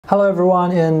Hello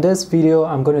everyone, in this video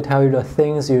I'm going to tell you the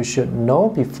things you should know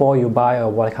before you buy a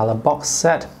watercolor box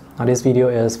set. Now this video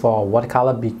is for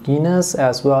watercolor beginners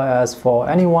as well as for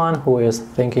anyone who is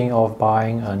thinking of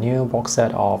buying a new box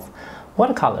set of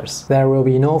watercolors. There will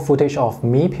be no footage of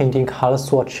me painting color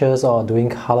swatches or doing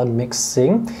color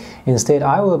mixing. Instead,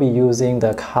 I will be using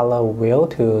the color wheel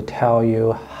to tell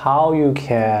you how you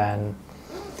can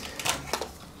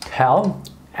tell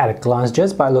at a glance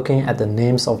just by looking at the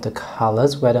names of the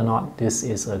colors whether or not this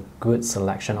is a good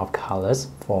selection of colors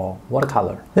for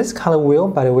watercolor. This color wheel,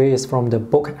 by the way, is from the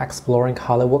book Exploring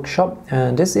Color Workshop,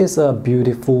 and this is a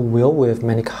beautiful wheel with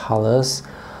many colors.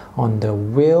 On the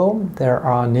wheel there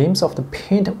are names of the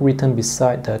paint written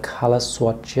beside the color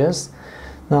swatches.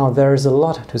 Now there is a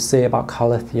lot to say about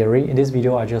color theory. In this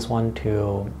video I just want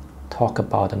to talk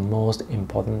about the most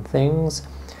important things.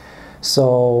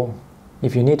 So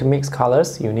if you need to mix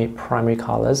colors, you need primary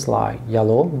colors like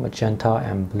yellow, magenta,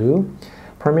 and blue.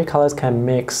 Primary colors can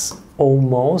mix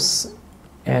almost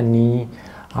any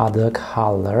other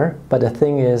color, but the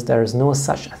thing is there is no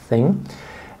such thing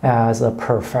as a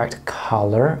perfect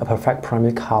color, a perfect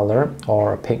primary color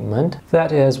or pigment.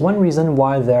 That is one reason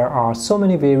why there are so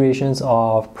many variations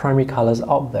of primary colors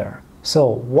out there. So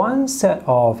one set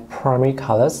of primary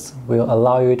colors will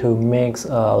allow you to mix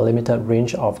a limited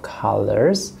range of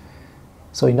colors.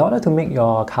 So in order to make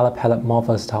your color palette more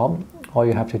versatile, all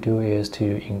you have to do is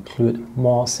to include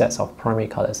more sets of primary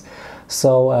colors.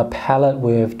 So a palette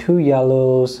with 2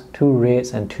 yellows, 2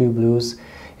 reds, and 2 blues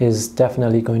is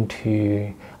definitely going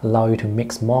to allow you to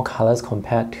mix more colors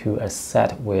compared to a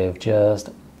set with just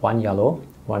 1 yellow,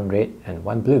 1 red, and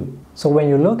 1 blue. So when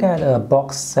you look at a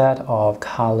box set of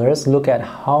colors, look at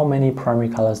how many primary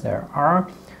colors there are.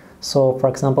 So for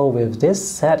example, with this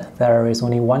set, there is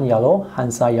only 1 yellow,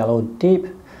 Hansa Yellow Deep.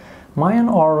 Mayan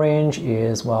Orange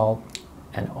is, well,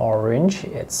 an orange.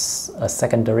 It's a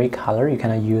secondary color. You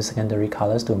cannot use secondary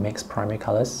colors to mix primary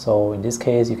colors. So in this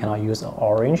case, you cannot use an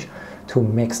orange to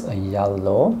mix a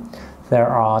yellow. There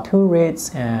are 2 reds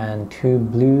and 2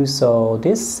 blues. So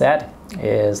this set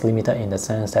is limited in the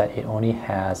sense that it only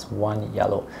has 1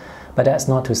 yellow. But that's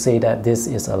not to say that this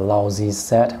is a lousy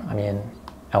set. I mean,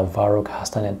 Alvaro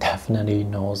Castanet definitely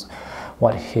knows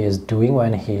what he is doing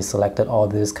when he selected all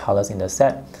these colors in the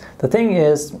set. The thing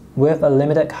is, with a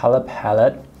limited color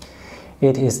palette,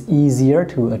 it is easier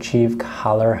to achieve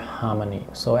color harmony.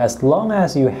 So as long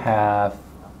as you have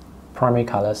primary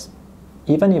colors,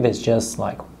 even if it's just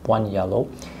like 1 yellow,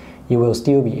 you will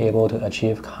still be able to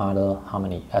achieve color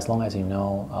harmony as long as you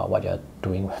know what you're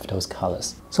doing with those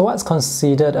colors. So what's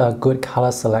considered a good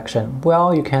color selection?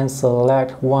 Well, you can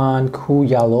select 1 cool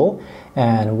yellow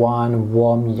and 1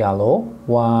 warm yellow,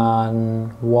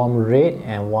 1 warm red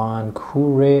and 1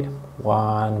 cool red,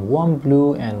 1 warm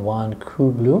blue and 1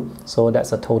 cool blue. So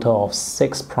that's a total of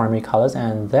 6 primary colors,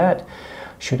 and that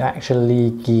should actually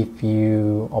give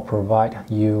you or provide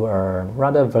you a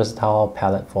rather versatile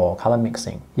palette for color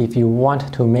mixing. If you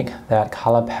want to make that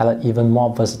color palette even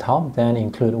more versatile, then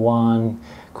include 1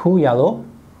 cool yellow,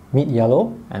 mid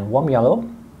yellow, and warm yellow,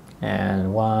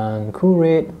 and 1 cool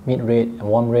red, mid red, and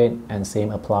warm red, and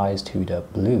same applies to the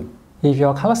blue. If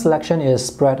your color selection is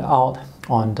spread out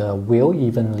on the wheel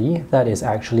evenly, that is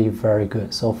actually very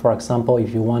good. So for example,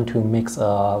 if you want to mix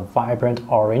a vibrant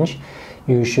orange,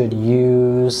 you should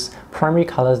use primary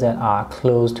colors that are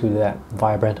close to that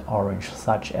vibrant orange,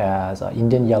 such as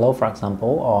Indian yellow, for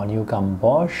example, or new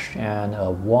gamboge, and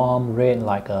a warm red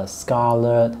like a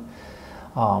scarlet.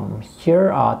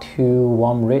 Here are 2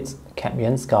 warm reds,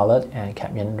 cadmium scarlet and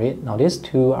cadmium red. Now these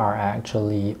 2 are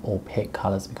actually opaque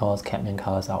colors because cadmium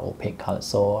colors are opaque colors.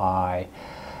 So I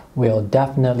will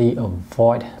definitely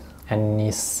avoid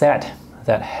any set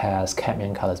that has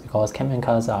cadmium colors because cadmium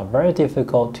colors are very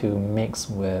difficult to mix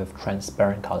with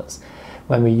transparent colors.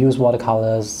 When we use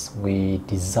watercolors, we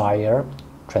desire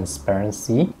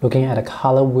transparency. Looking at a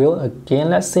color wheel again,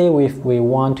 let's say if we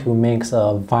want to mix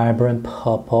a vibrant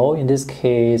purple, in this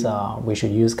case we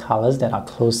should use colors that are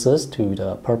closest to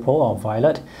the purple or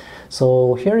violet.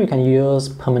 So here you can use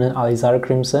permanent alizarin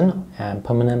crimson and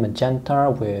permanent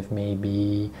magenta with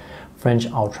maybe French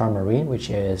ultramarine, which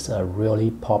is a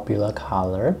really popular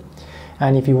color.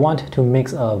 And if you want to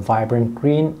mix a vibrant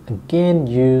green, again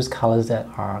use colors that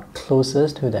are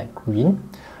closest to that green.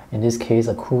 In this case,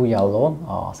 a cool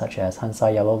yellow, such as Hansa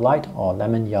Yellow Light or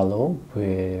lemon yellow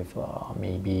with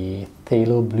maybe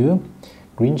phthalo blue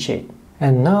green shade.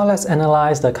 And now let's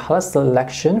analyze the color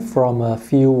selection from a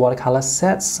few watercolor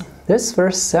sets. This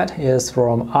first set is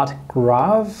from Art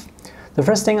Graph. The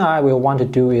first thing I will want to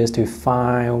do is to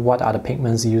find what are the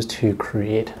pigments used to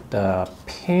create the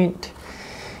paint,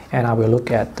 and I will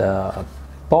look at the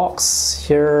box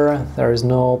here, there is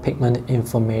no pigment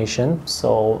information,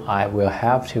 so I will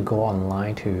have to go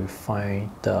online to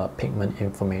find the pigment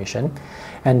information.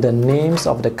 And the names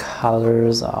of the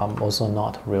colors are also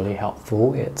not really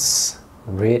helpful. It's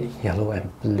red, yellow,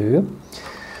 and blue.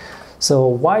 So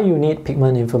why you need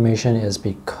pigment information is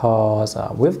because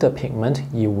with the pigment,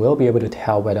 you will be able to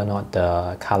tell whether or not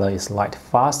the color is light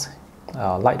fast.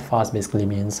 Light fast basically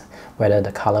means whether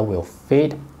the color will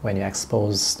fade when you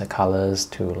expose the colors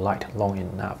to light long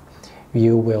enough.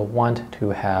 You will want to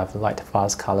have light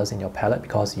fast colors in your palette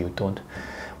because you don't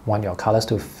want your colors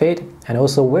to fade. And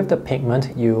also with the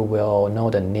pigment, you will know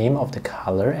the name of the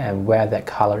color and where that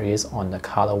color is on the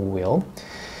color wheel.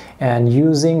 And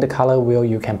using the color wheel,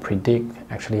 you can predict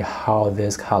actually how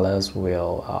these colors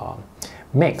will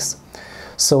mix.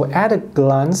 So at a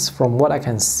glance, from what I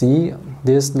can see,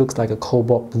 this looks like a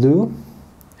cobalt blue,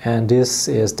 and this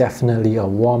is definitely a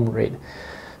warm red.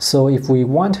 So if we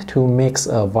want to mix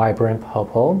a vibrant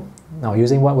purple, now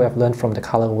using what we have learned from the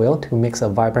color wheel, to mix a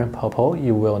vibrant purple,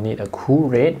 you will need a cool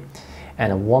red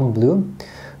and a warm blue.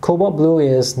 Cobalt blue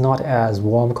is not as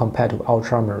warm compared to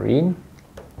ultramarine,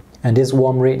 and this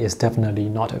warm red is definitely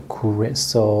not a cool red.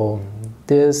 So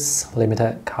this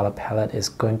limited color palette is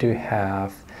going to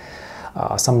have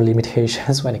some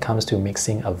limitations when it comes to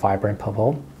mixing a vibrant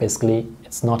purple. Basically,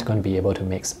 it's not going to be able to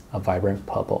mix a vibrant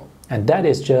purple. And that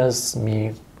is just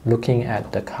me looking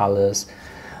at the colors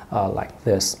like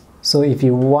this. So if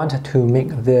you want to make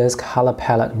this color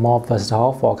palette more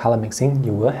versatile for color mixing,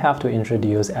 you will have to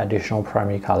introduce additional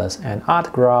primary colors. And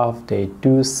Artgraph, they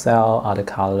do sell other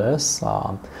colors.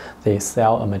 They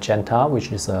sell a magenta,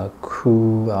 which is a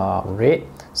cool red.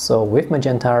 So with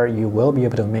magenta, you will be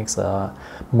able to mix a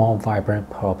more vibrant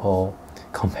purple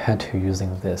compared to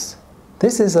using this.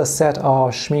 This is a set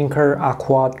of Schmincke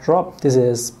Aqua Drop. This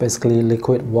is basically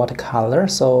liquid watercolor.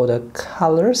 So the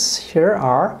colors here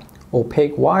are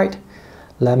opaque white,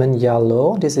 lemon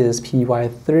yellow, this is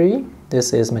PY3,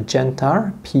 this is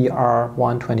magenta,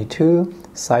 PR122,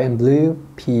 cyan blue,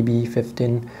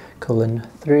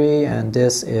 PB15:3, and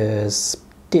this is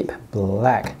deep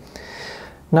black.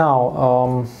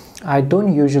 Now, I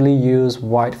don't usually use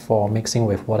white for mixing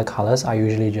with watercolors. I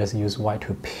usually just use white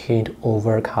to paint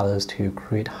over colors to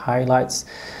create highlights.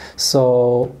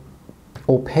 So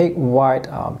opaque white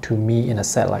to me in a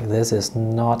set like this is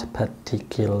not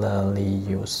particularly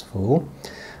useful,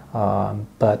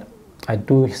 but I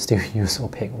do still use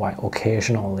opaque white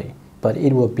occasionally, but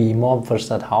it will be more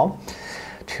versatile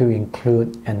to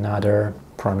include another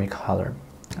primary color.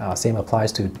 Same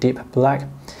applies to deep black.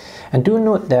 And do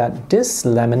note that this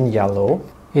lemon yellow,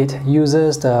 it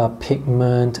uses the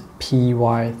pigment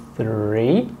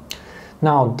PY3.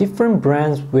 Now, different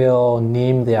brands will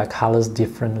name their colors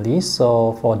differently.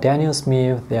 So for Daniel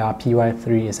Smith, their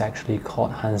PY3 is actually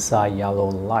called Hansa Yellow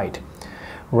Light.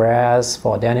 Whereas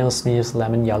for Daniel Smith's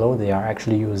lemon yellow, they are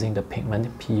actually using the pigment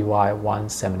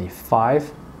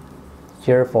PY175.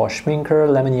 Here for Schmincke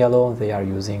lemon yellow, they are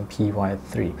using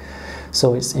PY3.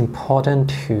 So it's important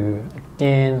to,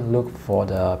 again, look for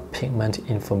the pigment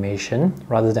information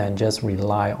rather than just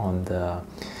rely on the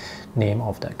name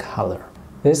of the color.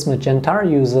 This magenta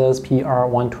uses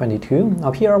PR122.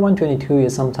 Now PR122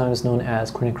 is sometimes known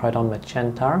as quinacridone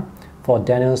magenta. For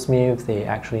Daniel Smith, they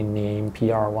actually name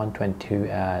PR122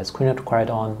 as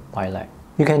quinacridone lilac.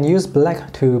 You can use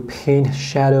black to paint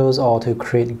shadows or to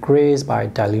create grays by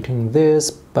diluting this,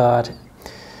 but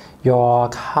your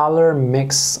color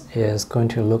mix is going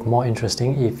to look more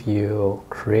interesting if you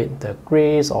create the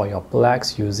grays or your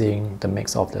blacks using the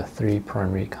mix of the three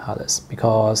primary colors.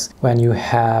 Because when you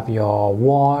have your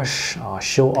wash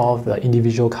show off the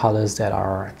individual colors that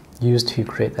are used to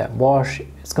create that wash,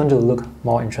 it's going to look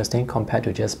more interesting compared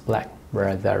to just black,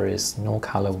 where there is no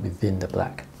color within the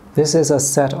black. This is a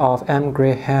set of M.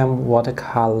 Graham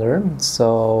watercolor.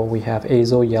 So we have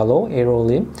Azo Yellow,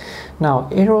 Aeroline. Now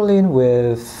Aeroline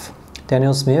with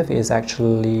Daniel Smith is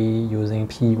actually using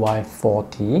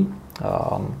PY40,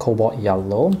 Cobalt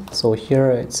Yellow. So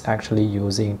here it's actually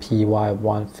using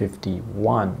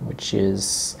PY151, which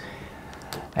is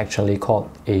actually called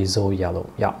Azo Yellow.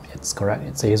 Yeah, it's correct.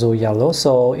 It's Azo Yellow.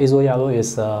 So Azo Yellow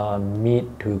is a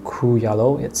mid to cool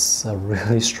yellow. It's a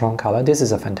really strong color. This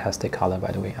is a fantastic color,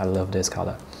 by the way. I love this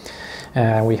color.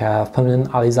 And we have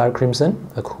Permanent Alizar Crimson,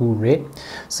 a cool red.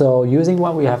 So using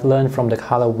what we have learned from the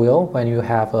color wheel, when you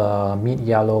have a mid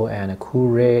yellow and a cool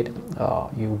red,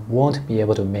 you won't be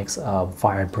able to mix a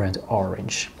vibrant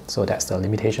orange. So that's the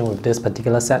limitation with this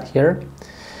particular set here.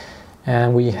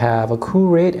 And we have a cool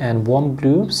red and warm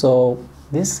blue. So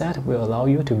this set will allow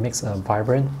you to mix a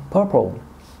vibrant purple.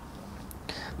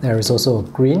 There is also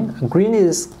green. Green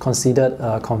is considered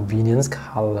a convenience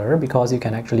color because you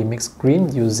can actually mix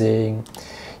green using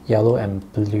yellow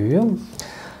and blue.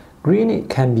 Green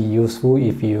can be useful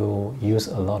if you use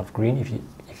a lot of green.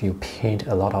 If you paint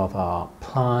a lot of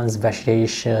plants,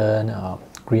 vegetation,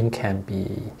 green can be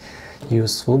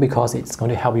useful because it's going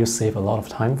to help you save a lot of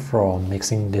time from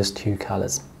mixing these two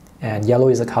colors. And yellow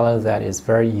is a color that is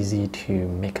very easy to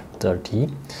make dirty,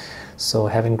 so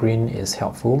having green is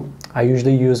helpful. I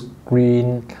usually use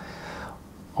green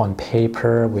on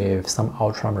paper with some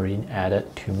ultramarine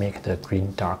added to make the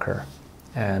green darker.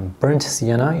 And burnt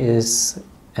sienna is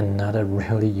another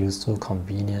really useful,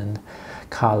 convenient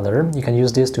color. You can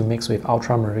use this to mix with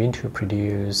ultramarine to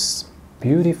produce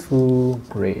beautiful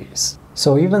grays.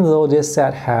 So even though this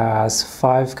set has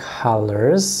 5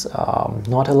 colors,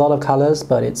 not a lot of colors,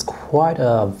 but it's quite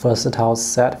a versatile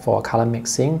set for color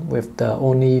mixing, with the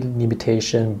only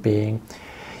limitation being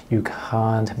you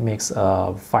can't mix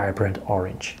a vibrant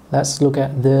orange. Let's look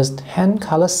at this hand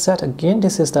color set again.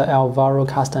 This is the Alvaro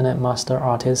Castanet Master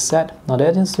Artist set. Now,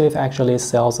 Dead & Swift actually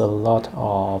sells a lot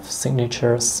of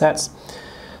signature sets.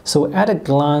 So at a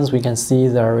glance, we can see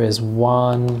there is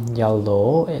one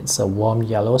yellow. It's a warm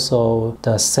yellow, so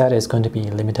the set is going to be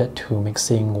limited to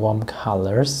mixing warm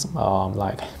colors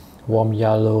like warm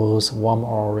yellows, warm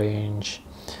orange.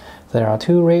 There are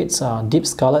 2 reds, deep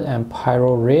scarlet and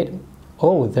pyro red.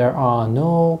 Oh, there are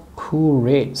no cool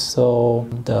reds, so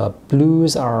the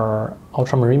blues are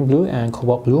ultramarine blue and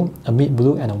cobalt blue, a mid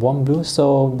blue and a warm blue.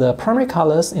 So the primary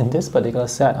colors in this particular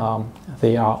set,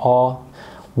 they are all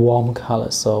warm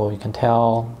colors, so you can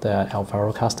tell that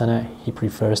Alvaro Castanet, he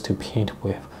prefers to paint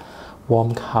with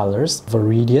warm colors.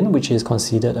 Viridian, which is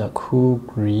considered a cool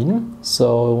green,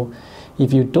 so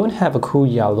if you don't have a cool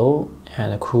yellow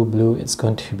and a cool blue, it's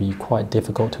going to be quite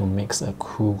difficult to mix a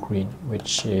cool green,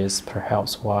 which is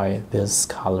perhaps why this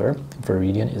color,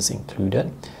 Viridian, is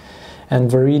included. And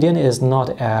Viridian is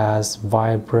not as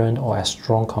vibrant or as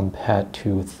strong compared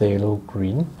to phthalo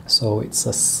green, so it's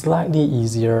a slightly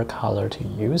easier color to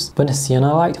use. Burnt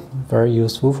sienna light, very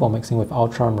useful for mixing with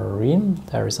ultramarine.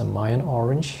 There is a Mayan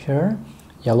orange here.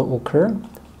 Yellow ochre,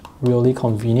 really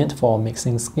convenient for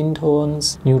mixing skin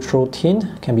tones. Neutral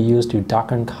tint can be used to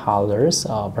darken colors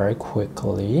very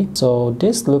quickly. So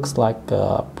this looks like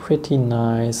a pretty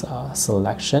nice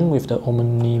selection, with the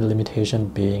only limitation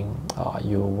being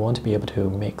you won't be able to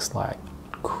mix like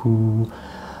cool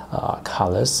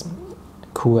colors.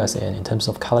 Cool as in terms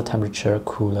of color temperature,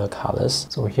 cooler colors.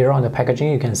 So here on the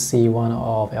packaging, you can see one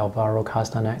of Alvaro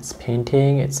Castanet's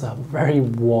painting. It's a very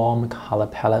warm color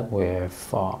palette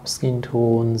with skin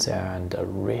tones and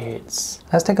reds.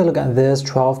 Let's take a look at this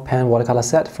 12-pan watercolor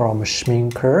set from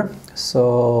Schminker.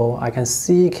 So I can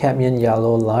see cadmium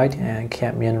yellow light and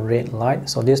cadmium red light.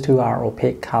 So these two are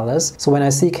opaque colors. So when I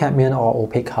see cadmium or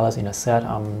opaque colors in a set,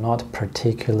 I'm not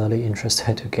particularly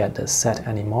interested to get the set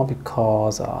anymore,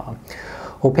 because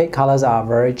opaque colors are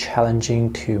very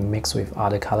challenging to mix with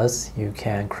other colors. You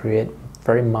can create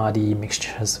very muddy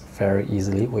mixtures very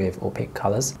easily with opaque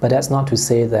colors. But that's not to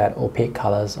say that opaque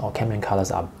colors or cadmium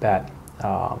colors are bad.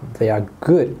 They are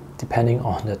good depending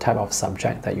on the type of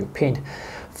subject that you paint.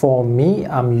 For me,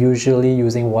 I'm usually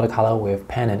using watercolor with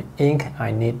pen and ink.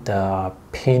 I need the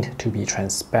paint to be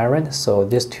transparent, so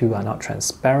these two are not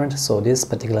transparent, so this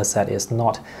particular set is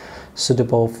not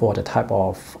suitable for the type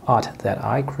of art that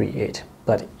I create,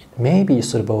 but it may be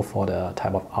suitable for the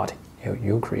type of art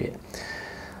you create.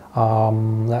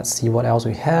 Let's see what else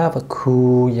we have. A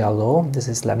cool yellow, this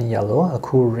is lemon yellow, a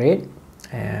cool red,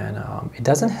 and it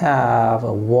doesn't have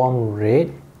a warm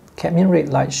red. Cadmium red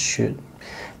light should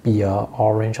be a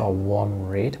orange or warm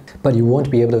red, but you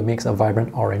won't be able to mix a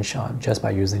vibrant orange just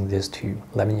by using these two,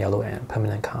 lemon yellow and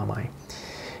permanent carmine.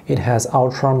 It has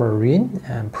ultramarine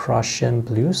and Prussian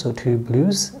blue, so 2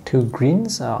 blues, 2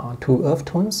 greens, 2 earth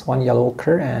tones, 1 yellow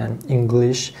ochre, and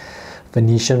English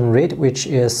Venetian red, which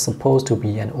is supposed to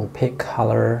be an opaque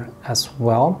color as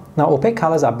well. Now, opaque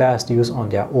colors are best used on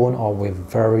their own or with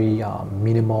very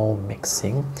minimal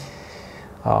mixing.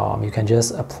 You can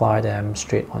just apply them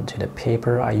straight onto the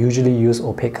paper. I usually use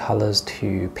opaque colors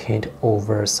to paint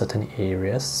over certain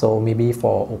areas. So maybe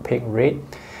for opaque red,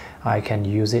 I can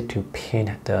use it to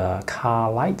paint the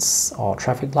car lights or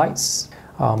traffic lights.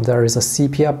 There is a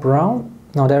sepia brown.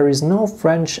 Now there is no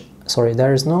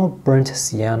burnt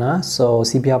sienna, so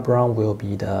sepia brown will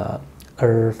be the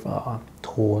earth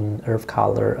tone, earth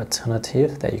color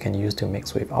alternative that you can use to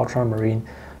mix with ultramarine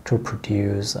to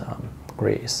produce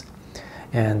grays.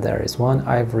 And there is one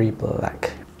ivory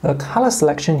black. The color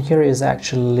selection here is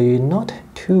actually not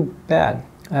too bad,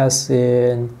 as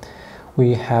in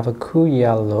We have a cool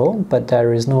yellow, but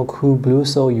there is no cool blue,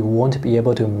 so you won't be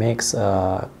able to mix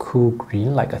a cool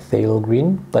green like a phthalo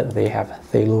green, but they have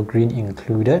phthalo green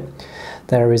included.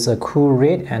 There is a cool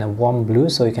red and a warm blue,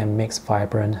 so you can mix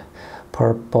vibrant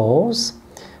purples.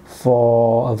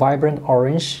 For a vibrant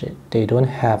orange, they don't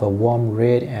have a warm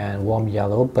red and warm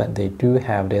yellow, but they do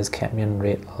have this cadmium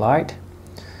red light.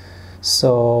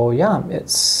 So yeah,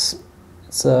 it's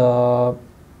a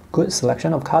good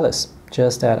selection of colors,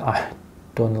 just that I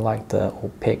don't like the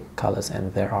opaque colors,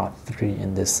 and there are 3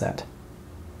 in this set.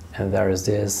 And there is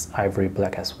this ivory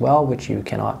black as well, which you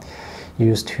cannot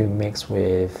use to mix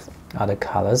with other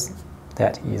colors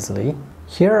that easily.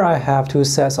 Here I have 2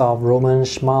 sets of Roman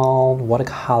Schmal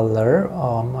watercolor.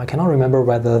 I cannot remember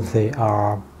whether they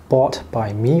are bought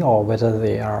by me or whether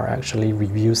they are actually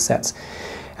review sets.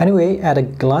 Anyway, at a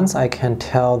glance I can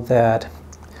tell that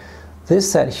this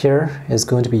set here is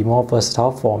going to be more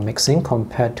versatile for mixing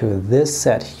compared to this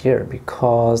set here,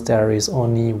 because there is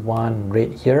only one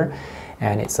red here,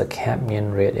 and it's a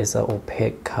cadmium red, it's an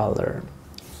opaque color.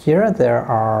 Here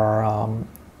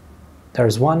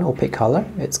there's one opaque color,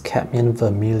 it's cadmium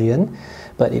vermilion,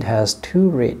 but it has 2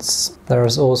 reds.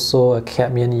 There's also a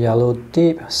cadmium yellow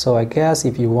deep, so I guess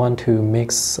if you want to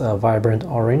mix a vibrant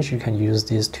orange, you can use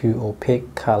these 2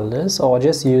 opaque colors, or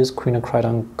just use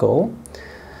quinacridone gold.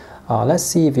 Let's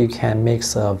see if you can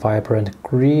mix a vibrant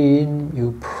green.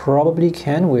 You probably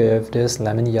can with this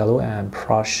lemon yellow and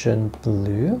Prussian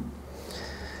blue.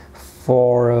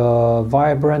 For a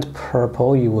vibrant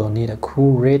purple, you will need a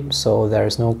cool red, so there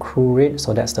is no cool red,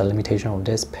 so that's the limitation of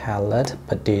this palette.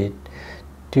 But they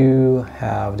do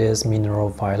have this mineral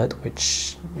violet,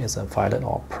 which is a violet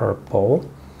or purple.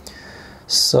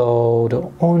 So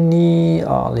the only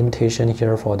limitation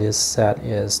here for this set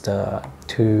is the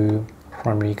 2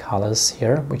 primary colors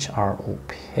here, which are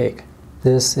opaque.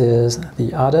 This is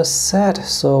the other set,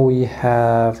 so we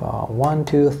have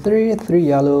 3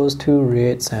 yellows, 2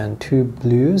 reds and 2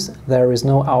 blues. There is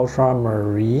no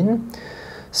ultramarine,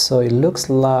 so it looks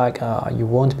like you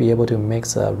won't be able to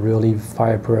mix a really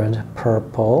vibrant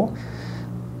purple,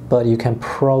 but you can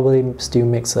probably still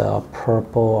mix a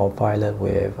purple or violet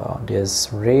with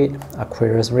this red,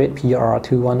 Aquarius red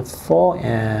PR214,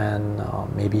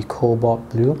 and maybe cobalt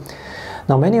blue.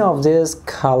 Now many of these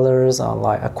colors are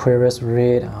like Aquarius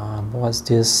red, what's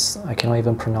this, I cannot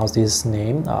even pronounce this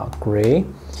name, gray,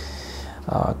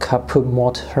 caput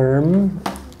mortuum,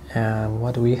 and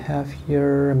what do we have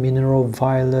here, mineral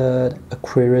violet,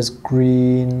 Aquarius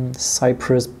green,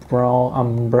 cypress brown,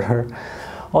 umber.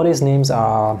 All these names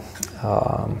are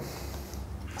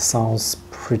sounds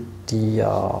pretty,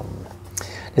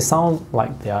 they sound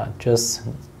like they are just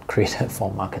created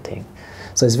for marketing.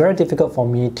 So it's very difficult for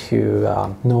me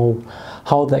to know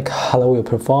how that color will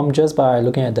perform just by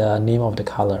looking at the name of the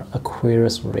color,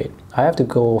 Aquarius red. I have to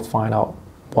go find out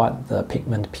what the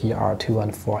pigment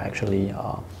PR214 actually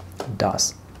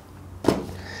does.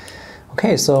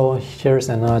 Okay, so here's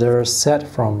another set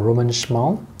from Roman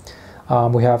Schmal.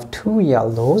 We have 2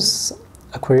 yellows,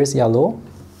 Aquarius yellow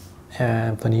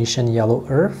and Venetian yellow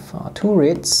earth, 2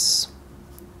 reds.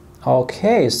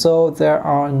 Okay, so there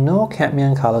are no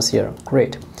cadmium colors here.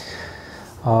 Great.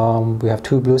 We have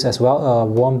 2 blues as well, a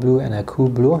warm blue and a cool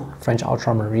blue, French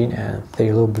ultramarine and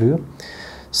phthalo blue.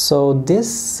 So this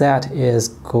set is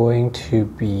going to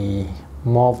be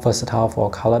more versatile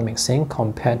for color mixing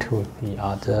compared to the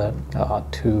other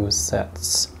 2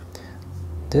 sets.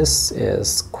 This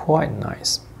is quite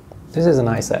nice. This is a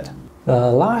nice set.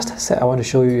 The last set I want to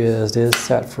show you is this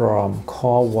set from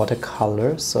Core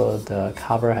Watercolour. So the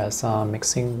cover has some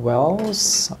mixing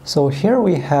wells. So here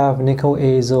we have nickel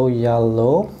azo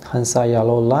yellow, Hansa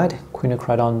yellow light,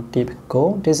 quinacridone deep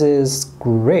gold. This is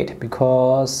great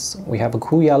because we have a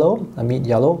cool yellow, a mid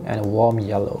yellow, and a warm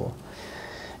yellow.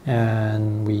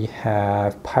 And we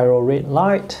have pyro red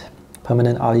light,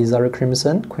 permanent alizari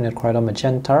crimson, quinacridone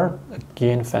magenta,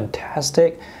 again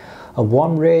fantastic, a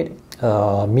warm red,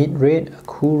 mid red, a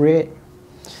cool red.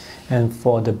 And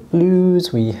for the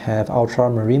blues, we have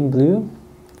ultramarine blue,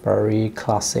 very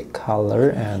classic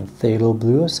color, and phthalo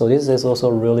blue. So this is also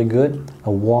really good,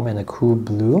 a warm and a cool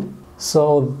blue.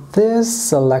 So this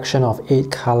selection of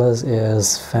 8 colors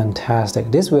is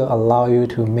fantastic. This will allow you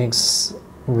to mix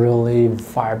really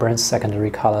vibrant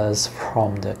secondary colors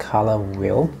from the color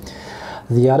wheel.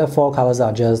 The other 4 colors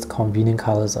are just convenient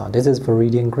colors. This is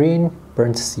Viridian Green,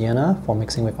 Burnt Sienna for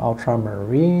mixing with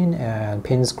Ultramarine, and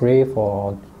Payne's Gray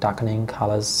for darkening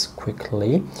colors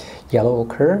quickly. Yellow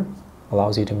Ochre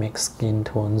allows you to mix skin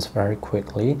tones very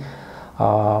quickly.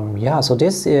 Yeah, so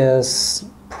this is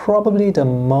probably the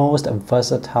most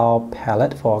versatile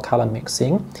palette for color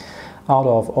mixing. out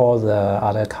of all the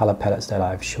other color palettes that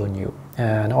I've shown you.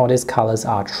 And all these colors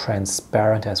are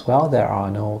transparent as well. There are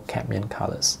no cadmium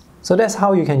colors. So that's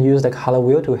how you can use the color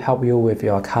wheel to help you with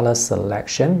your color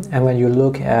selection. And when you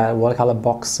look at watercolor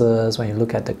boxes, when you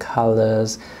look at the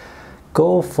colors,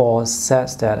 go for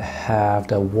sets that have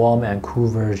the warm and cool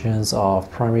versions of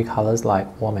primary colors like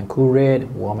warm and cool red,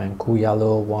 warm and cool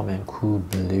yellow, warm and cool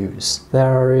blues.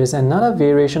 There is another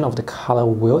variation of the color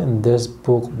wheel in this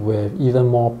book with even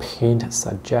more paint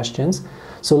suggestions.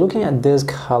 So looking at this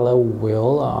color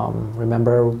wheel,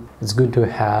 remember it's good to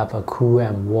have a cool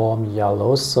and warm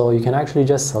yellow, so you can actually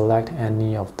just select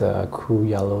any of the cool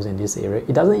yellows in this area.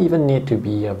 It doesn't even need to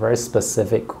be a very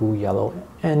specific cool yellow.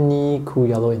 Any cool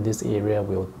yellow in this area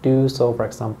will do. So for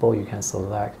example, you can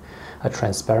select a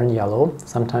transparent yellow.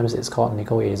 Sometimes it's called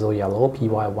nickel azo yellow,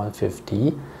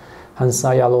 PY150.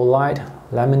 Hansa yellow light,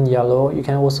 lemon yellow. You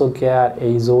can also get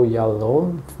azo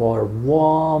yellow. For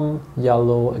warm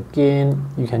yellow, again,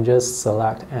 you can just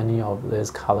select any of these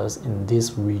colors in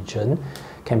this region.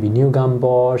 Can be New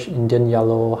Gamboge, Indian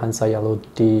yellow, Hansa yellow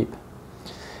deep.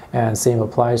 And same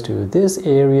applies to this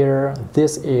area,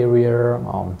 this area,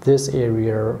 this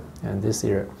area, and this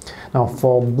area. Now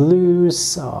for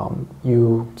blues,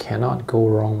 you cannot go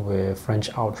wrong with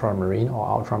French ultramarine or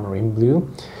ultramarine blue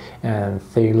and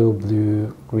phthalo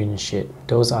blue green shade.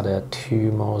 Those are the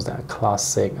two most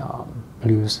classic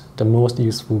blues, the most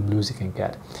useful blues you can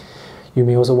get. You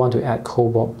may also want to add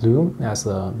cobalt blue as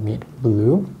a mid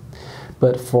blue.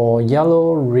 But for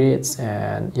yellow, reds,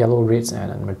 and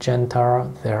magenta,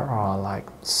 there are like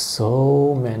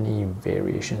so many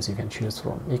variations you can choose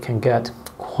from. It can get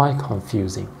quite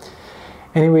confusing.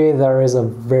 Anyway, there is a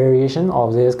variation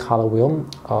of this color wheel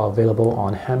available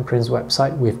on Handprint's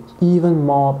website with even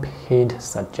more paint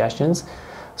suggestions.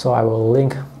 So I will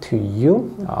link to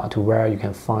you to where you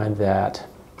can find that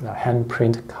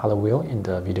Handprint color wheel in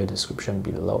the video description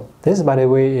below. This, by the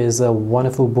way, is a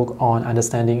wonderful book on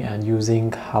understanding and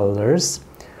using colors.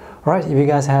 Alright, if you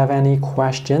guys have any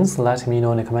questions, let me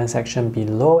know in the comment section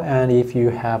below, and if you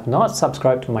have not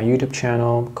subscribed to my YouTube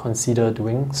channel, consider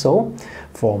doing so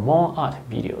for more art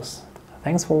videos.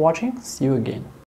 Thanks for watching, see you again.